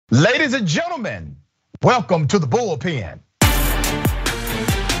Ladies and gentlemen, welcome to the Bullpen.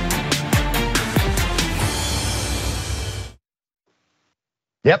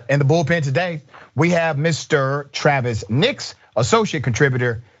 Yep, in the Bullpen today, we have Mr. Travis Nix, associate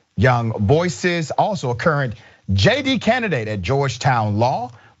contributor, Young Voices, also a current JD candidate at Georgetown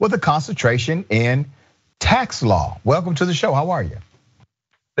Law with a concentration in tax law. Welcome to the show. How are you?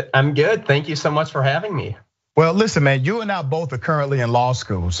 I'm good. Thank you so much for having me. Well, listen, man, you and I both are currently in law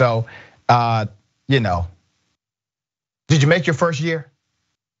school. So, did you make your first year?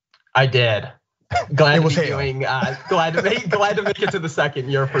 I did. Glad to make it to the second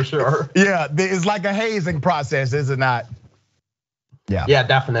year for sure. Yeah, it's like a hazing process, is it not? Yeah,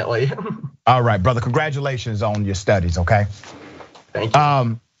 definitely. All right, brother, congratulations on your studies, okay? Thank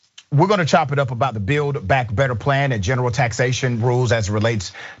you. We're gonna chop it up about the Build Back Better plan and general taxation rules as it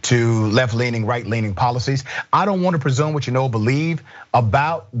relates to left-leaning, right-leaning policies. I don't want to presume what you know or believe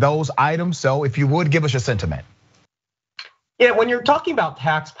about those items, so if you would, give us your sentiment. Yeah, when you're talking about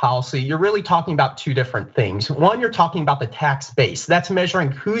tax policy, you're really talking about two different things. One, you're talking about the tax base. That's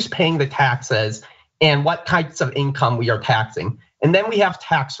measuring who's paying the taxes and what types of income we are taxing. And then we have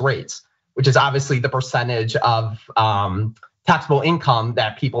tax rates, which is obviously the percentage of taxable income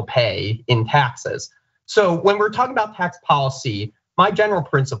that people pay in taxes. So when we're talking about tax policy, my general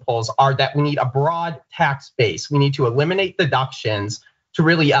principles are that we need a broad tax base. We need to eliminate deductions to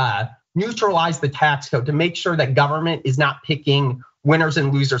really neutralize the tax code to make sure that government is not picking winners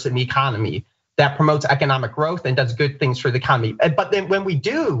and losers in the economy. That promotes economic growth and does good things for the economy. But then when we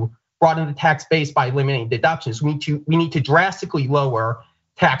do broaden the tax base by eliminating deductions, we need to drastically lower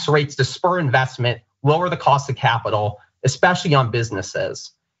tax rates to spur investment, lower the cost of capital, especially on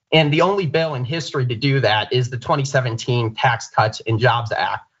businesses. And the only bill in history to do that is the 2017 Tax Cuts and Jobs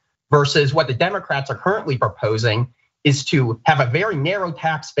Act, versus what the Democrats are currently proposing is to have a very narrow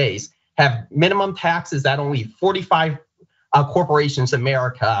tax base, have minimum taxes that only 45 corporations in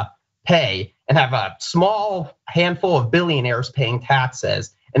America pay, and have a small handful of billionaires paying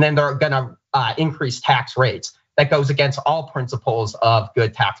taxes, and then they're gonna increase tax rates. That goes against all principles of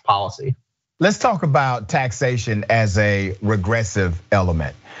good tax policy. Let's talk about taxation as a regressive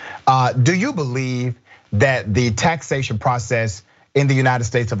element. Do you believe that the taxation process in the United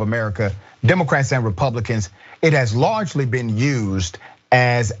States of America, Democrats and Republicans, it has largely been used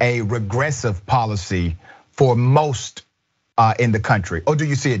as a regressive policy for most in the country, or do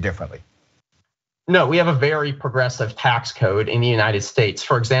you see it differently? No, we have a very progressive tax code in the United States.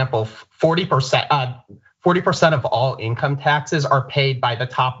 For example, 40% of all income taxes are paid by the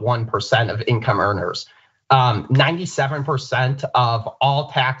top 1% of income earners. 97% of all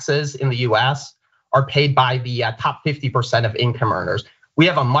taxes in the US are paid by the top 50% of income earners. We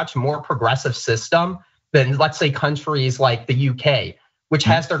have a much more progressive system than, let's say, countries like the UK, which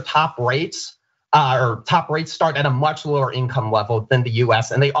has their top rates start at a much lower income level than the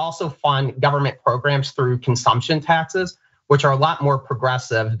US. And they also fund government programs through consumption taxes, which are a lot more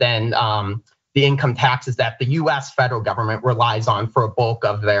progressive than the income taxes that the US federal government relies on for a bulk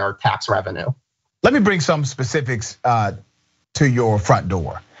of their tax revenue. Let me bring some specifics to your front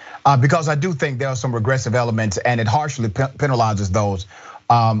door, because I do think there are some regressive elements and it harshly penalizes those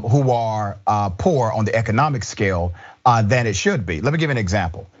who are poor on the economic scale than it should be. Let me give you an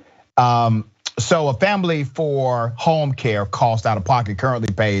example. So a family for home care cost out of pocket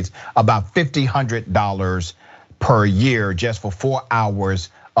currently pays about $1,500 per year just for 4 hours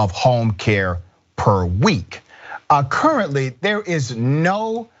of home care per week. Currently, there is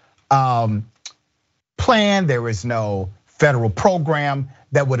no plan, there is no federal program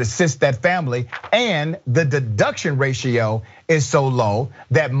that would assist that family, and the deduction ratio is so low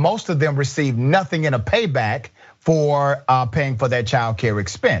that most of them receive nothing in a payback for paying for that child care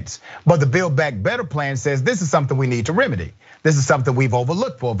expense. But the Build Back Better plan says this is something we need to remedy. This is something we've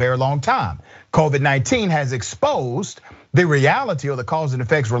overlooked for a very long time. COVID-19 has exposed the reality or the cause and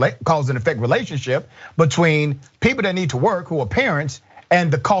effect relationship between people that need to work, who are parents,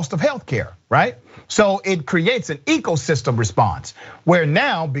 and the cost of healthcare, right? So it creates an ecosystem response where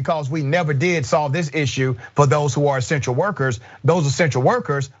now, because we never did solve this issue for those who are essential workers, those essential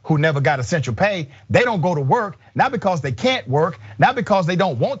workers who never got essential pay, they don't go to work, not because they can't work, not because they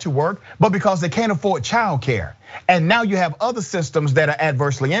don't want to work, but because they can't afford childcare. And now you have other systems that are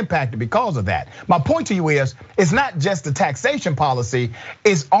adversely impacted because of that. My point to you is, it's not just the taxation policy,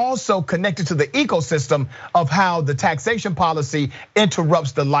 it's also connected to the ecosystem of how the taxation policy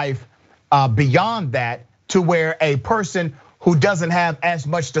interrupts the life beyond that, to where a person who doesn't have as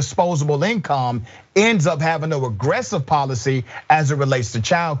much disposable income ends up having a regressive policy as it relates to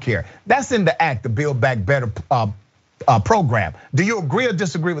childcare. That's in the act, the Build Back Better program. Do you agree or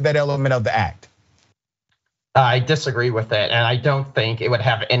disagree with that element of the act? I disagree with it, and I don't think it would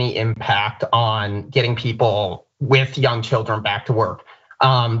have any impact on getting people with young children back to work.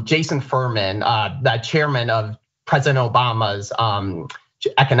 Jason Furman, the chairman of President Obama's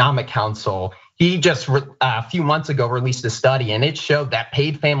Economic Council, he just a few months ago released a study, and it showed that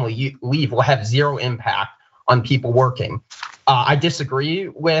paid family leave will have zero impact on people working. I disagree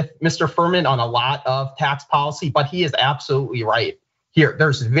with Mr. Furman on a lot of tax policy, but he is absolutely right here.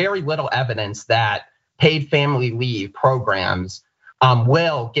 There's very little evidence that paid family leave programs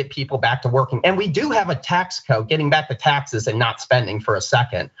will get people back to working. And we do have a tax code, getting back to taxes and not spending for a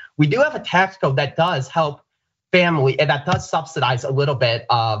second. We do have a tax code that does help family, and that does subsidize a little bit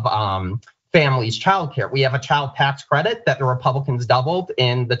of families' childcare. We have a child tax credit that the Republicans doubled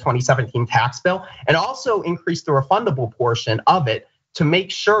in the 2017 tax bill, and also increased the refundable portion of it to make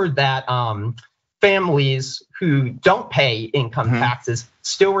sure that families who don't pay income taxes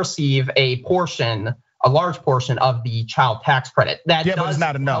still receive a large portion of the child tax credit. That does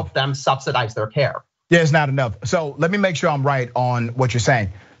not help them subsidize their care. Yeah, it's not enough. So let me make sure I'm right on what you're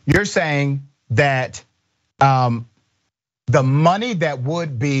saying. You're saying that the money that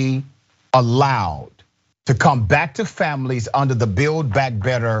would be allowed to come back to families under the Build Back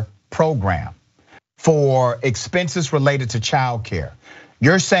Better program for expenses related to childcare,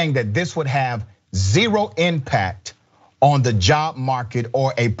 you're saying that this would have zero impact on the job market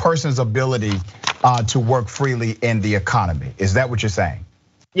or a person's ability to work freely in the economy. Is that what you're saying?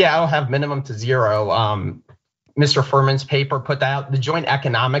 Yeah, I'll have minimum to zero. Mr. Furman's paper put that out. The Joint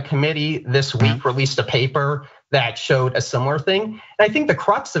Economic Committee this week released a paper that showed a similar thing. And I think the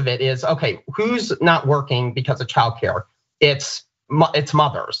crux of it is, okay, who's not working because of childcare? It's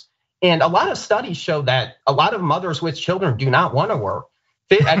mothers. And a lot of studies show that a lot of mothers with children do not want to work.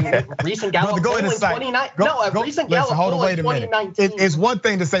 Recent Gallup poll in 2019. It's one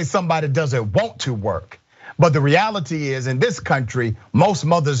thing to say somebody doesn't want to work, but the reality is in this country, most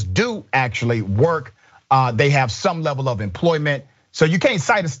mothers do actually work. They have some level of employment. So you can't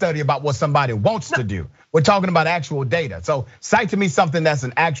cite a study about what somebody wants to do. We're talking about actual data. So cite to me something that's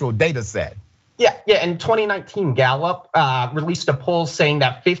an actual data set. Yeah. In 2019, Gallup released a poll saying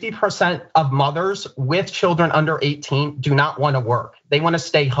that 50% of mothers with children under 18 do not want to work. They want to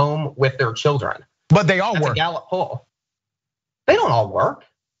stay home with their children. But they all work. That's a Gallup poll. They don't all work.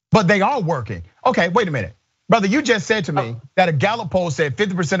 But they are working. Okay, wait a minute. Brother, you just said to me that a Gallup poll said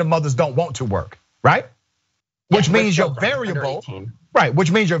 50% of mothers don't want to work, right? Which means your variable, right?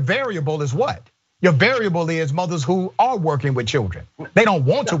 Which means your variable is what? Your variable is mothers who are working with children. They don't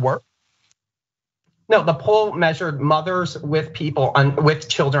want to work. No, the poll measured mothers with with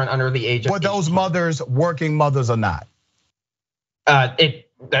children under the age of 18. Were those mothers working mothers or not?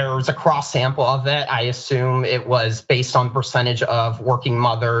 There was a cross sample of it. I assume it was based on percentage of working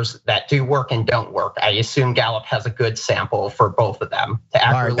mothers that do work and don't work. I assume Gallup has a good sample for both of them to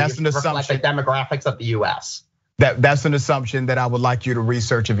accurately reflect the demographics of the US. That's an assumption that I would like you to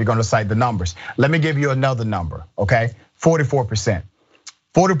research if you're going to cite the numbers. Let me give you another number, okay? 44%.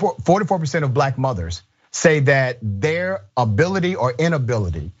 44% of black mothers say that their ability or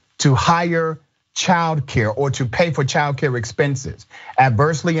inability to hire childcare or to pay for childcare expenses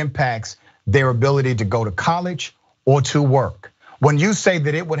adversely impacts their ability to go to college or to work. When you say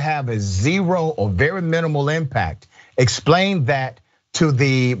that it would have a zero or very minimal impact, explain that to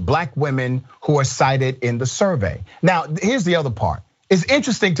the black women who are cited in the survey. Now, here's the other part. It's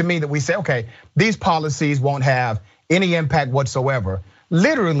interesting to me that we say, okay, these policies won't have any impact whatsoever.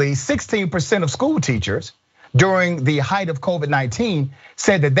 Literally 16% of school teachers during the height of COVID-19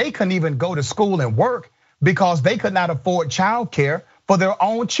 said that they couldn't even go to school and work because they could not afford childcare for their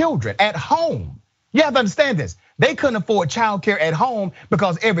own children at home. You have to understand this. They couldn't afford childcare at home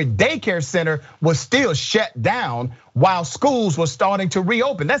because every daycare center was still shut down while schools were starting to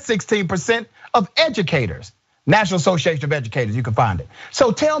reopen. That's 16% of educators. National Association of Educators, you can find it.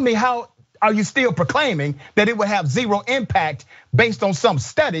 So tell me, how are you still proclaiming that it would have zero impact based on some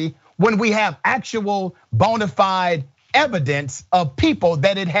study when we have actual bona fide evidence of people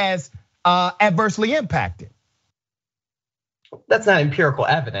that it has adversely impacted? That's not empirical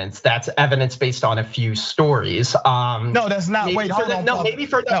evidence. That's evidence based on a few stories. No, that's not. Wait, hold on.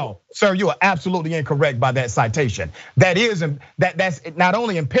 No, sir, you are absolutely incorrect by that citation. That's not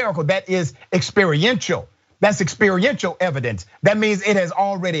only empirical, that is experiential. That's experiential evidence. That means it has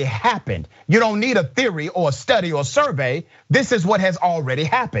already happened. You don't need a theory or a study or a survey. This is what has already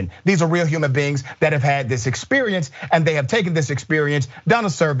happened. These are real human beings that have had this experience, and they have taken this experience, done a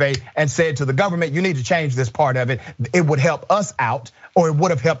survey, and said to the government, you need to change this part of it. It would help us out, or it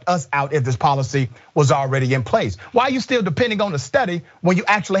would have helped us out if this policy was already in place. Why are you still depending on the study when you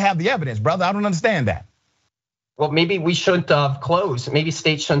actually have the evidence, brother? I don't understand that. Well, maybe we shouldn't have closed. Maybe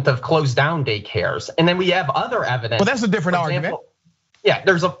states shouldn't have closed down daycares. And then we have other evidence. Well, that's a different argument. Yeah,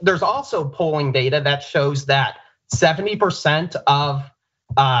 there's also polling data that shows that 70% of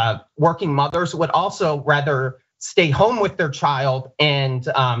working mothers would also rather stay home with their child and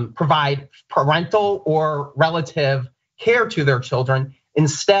provide parental or relative care to their children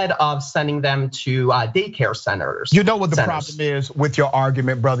instead of sending them to daycare centers. You know what the problem is with your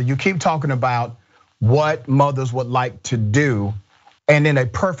argument, brother? You keep talking about what mothers would like to do, and in a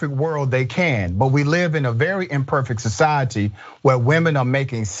perfect world they can. But we live in a very imperfect society where women are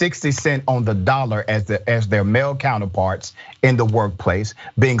making 60 cents on the dollar as their male counterparts in the workplace,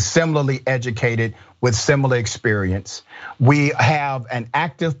 being similarly educated with similar experience. We have an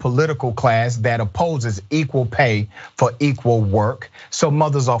active political class that opposes equal pay for equal work. So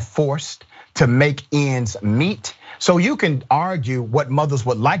mothers are forced to make ends meet. So you can argue what mothers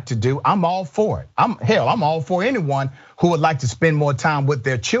would like to do. I'm all for it. I'm all for anyone who would like to spend more time with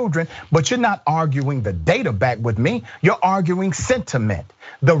their children, but you're not arguing the data back with me. You're arguing sentiment.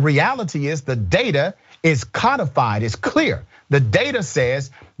 The reality is the data is codified, it's clear. The data says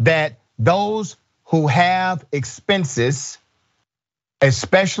that those who have expenses,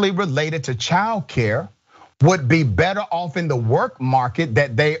 especially related to childcare, would be better off in the work market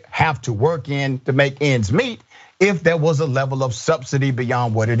that they have to work in to make ends meet if there was a level of subsidy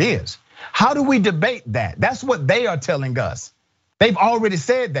beyond what it is. How do we debate that? That's what they are telling us. They've already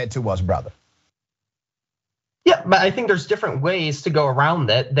said that to us, brother. Yeah, but I think there's different ways to go around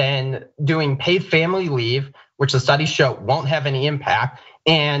it than doing paid family leave, which the studies show won't have any impact,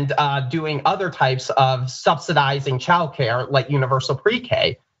 and doing other types of subsidizing childcare like universal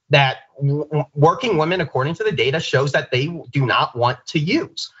pre-K that working women, according to the data, shows that they do not want to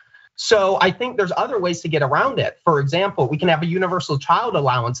use. So I think there's other ways to get around it. For example, we can have a universal child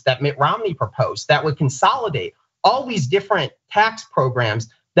allowance that Mitt Romney proposed that would consolidate all these different tax programs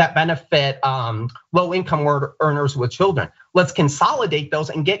that benefit low income earners with children. Let's consolidate those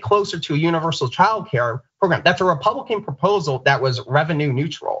and get closer to a universal child care program. That's a Republican proposal that was revenue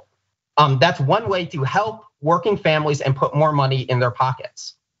neutral. That's one way to help working families and put more money in their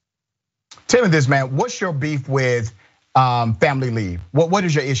pockets. Tell me this, man, what's your beef with family leave? What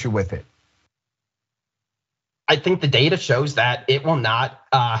is your issue with it? I think the data shows that it will not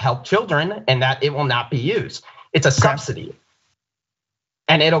help children and that it will not be used. It's a subsidy,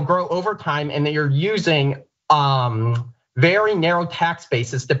 and it'll grow over time. And then you're using very narrow tax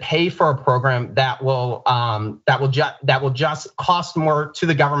bases to pay for a program that will just cost more to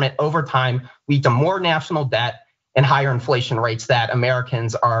the government over time, lead to more national debt and higher inflation rates that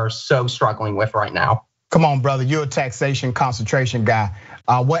Americans are so struggling with right now. Come on, brother, you're a taxation concentration guy.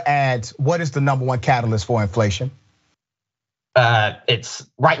 What is the number one catalyst for inflation? It's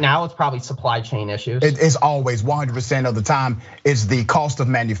right now, it's probably supply chain issues. It's always 100% of the time. It's the cost of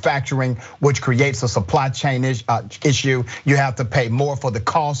manufacturing, which creates a supply chain issue. You have to pay more for the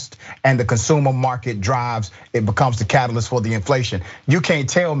cost, and the consumer market drives. It becomes the catalyst for the inflation. You can't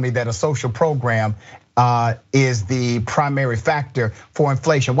tell me that a social program is the primary factor for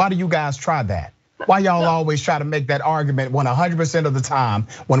inflation. Why do you guys try that? Why y'all always try to make that argument when 100% of the time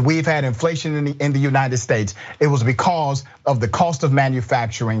when we've had inflation in the United States, it was because of the cost of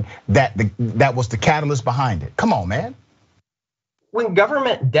manufacturing that was the catalyst behind it? Come on, man. When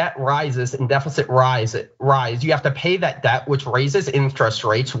government debt rises and deficit rise, you have to pay that debt, which raises interest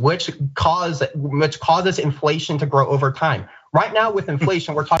rates, which causes inflation to grow over time. Right now with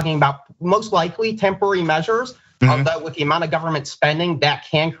inflation, we're talking about most likely temporary measures, although with the amount of government spending that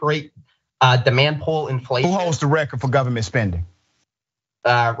can create demand pull inflation. Who holds the record for government spending?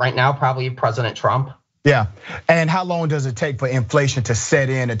 Right now, probably President Trump. Yeah, and how long does it take for inflation to set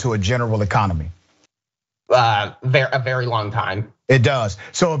into a general economy? A very long time. It does.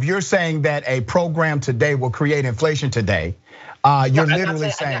 So if you're saying that a program today will create inflation today, you're literally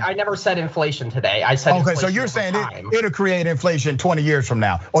saying. I never said inflation today. I said okay. So you're saying it'll create inflation 20 years from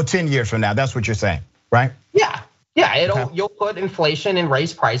now or 10 years from now. That's what you're saying, right? Yeah, you'll put inflation and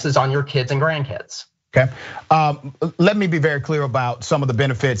raise prices on your kids and grandkids. Okay, let me be very clear about some of the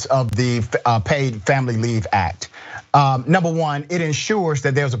benefits of the Paid Family Leave Act. Number one, it ensures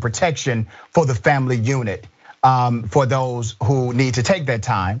that there's a protection for the family unit for those who need to take that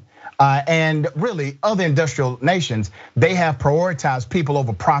time. and really other industrial nations, they have prioritized people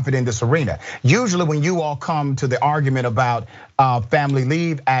over profit in this arena. Usually when you all come to the argument about Family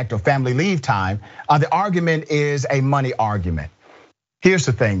Leave Act or family leave time, the argument is a money argument. Here's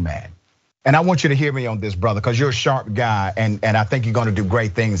the thing, man. And I want you to hear me on this, brother, because you're a sharp guy and I think you're gonna do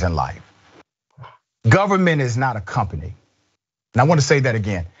great things in life. Government is not a company. And I want to say that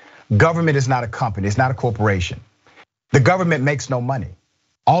again. Government is not a company, it's not a corporation. The government makes no money.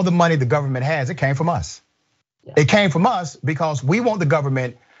 All the money the government has, it came from us. It came from us because we want the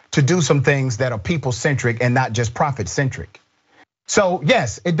government to do some things that are people-centric and not just profit-centric. So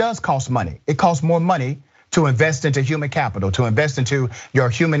yes, it does cost money. It costs more money to invest into human capital, to invest into your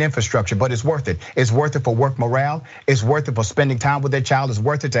human infrastructure, but it's worth it. It's worth it for work morale. It's worth it for spending time with their child. It's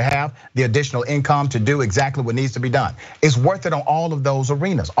worth it to have the additional income to do exactly what needs to be done. It's worth it on all of those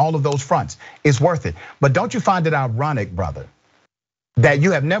arenas, all of those fronts. It's worth it. But don't you find it ironic, brother, that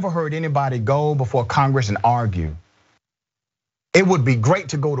you have never heard anybody go before Congress and argue? It would be great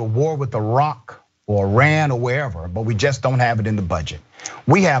to go to war with Iraq or Iran or wherever, but we just don't have it in the budget.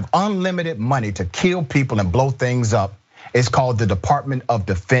 We have unlimited money to kill people and blow things up. It's called the Department of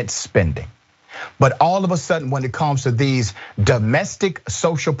Defense spending. But all of a sudden, when it comes to these domestic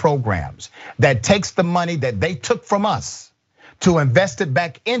social programs that takes the money that they took from us to invest it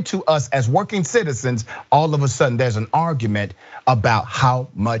back into us as working citizens, all of a sudden there's an argument about how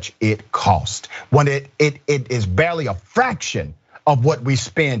much it costs, when it is barely a fraction of what we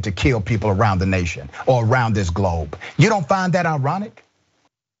spend to kill people around the nation or around this globe. You don't find that ironic?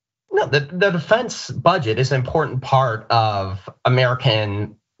 No, the defense budget is an important part of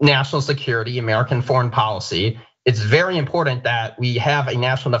American national security, American foreign policy. It's very important that we have a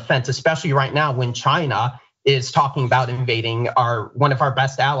national defense, especially right now when China is talking about invading one of our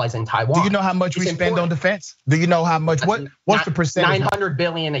best allies in Taiwan. Do you know how much we spend on defense? Do you know how much? What's the percentage? 900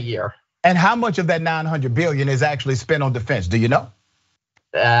 billion a year. And how much of that 900 billion is actually spent on defense? Do you know?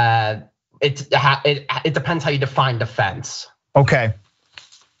 It depends how you define defense. Okay.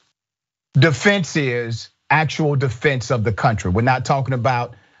 Defense is actual defense of the country. We're not talking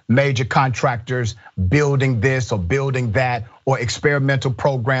about major contractors building this or building that or experimental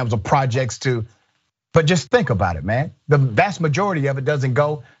programs or projects but just think about it, man. The vast majority of it doesn't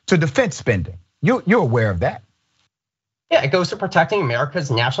go to defense spending. You're aware of that. Yeah, it goes to protecting America's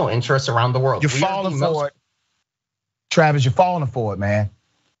national interests around the world. You're falling for it. Travis, you're falling for it, man.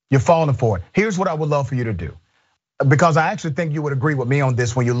 You're falling for it. Here's what I would love for you to do, because I actually think you would agree with me on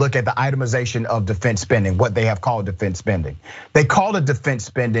this when you look at the itemization of defense spending, what they have called defense spending. They call it defense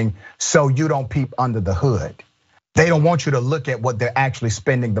spending so you don't peep under the hood. They don't want you to look at what they're actually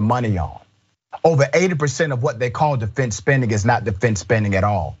spending the money on. Over 80% of what they call defense spending is not defense spending at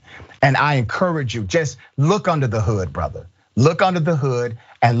all. And I encourage you, just look under the hood, brother. Look under the hood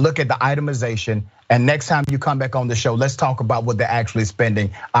and look at the itemization. And next time you come back on the show, let's talk about what they're actually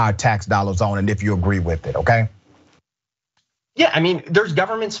spending our tax dollars on and if you agree with it, okay? Yeah, I mean, there's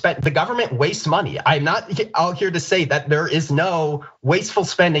government spend. The government wastes money. I'm not out here to say that there is no wasteful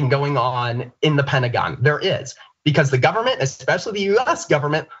spending going on in the Pentagon. There is, because the government, especially the US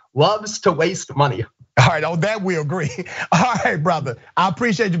government, loves to waste money. All right, on that we agree. All right, brother. I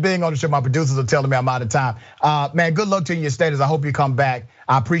appreciate you being on the show. My producers are telling me I'm out of time. Man, good luck to you in your status. I hope you come back.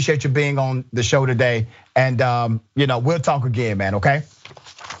 I appreciate you being on the show today. And we'll talk again, man, okay?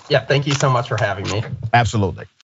 Yeah, thank you so much for having me. Absolutely.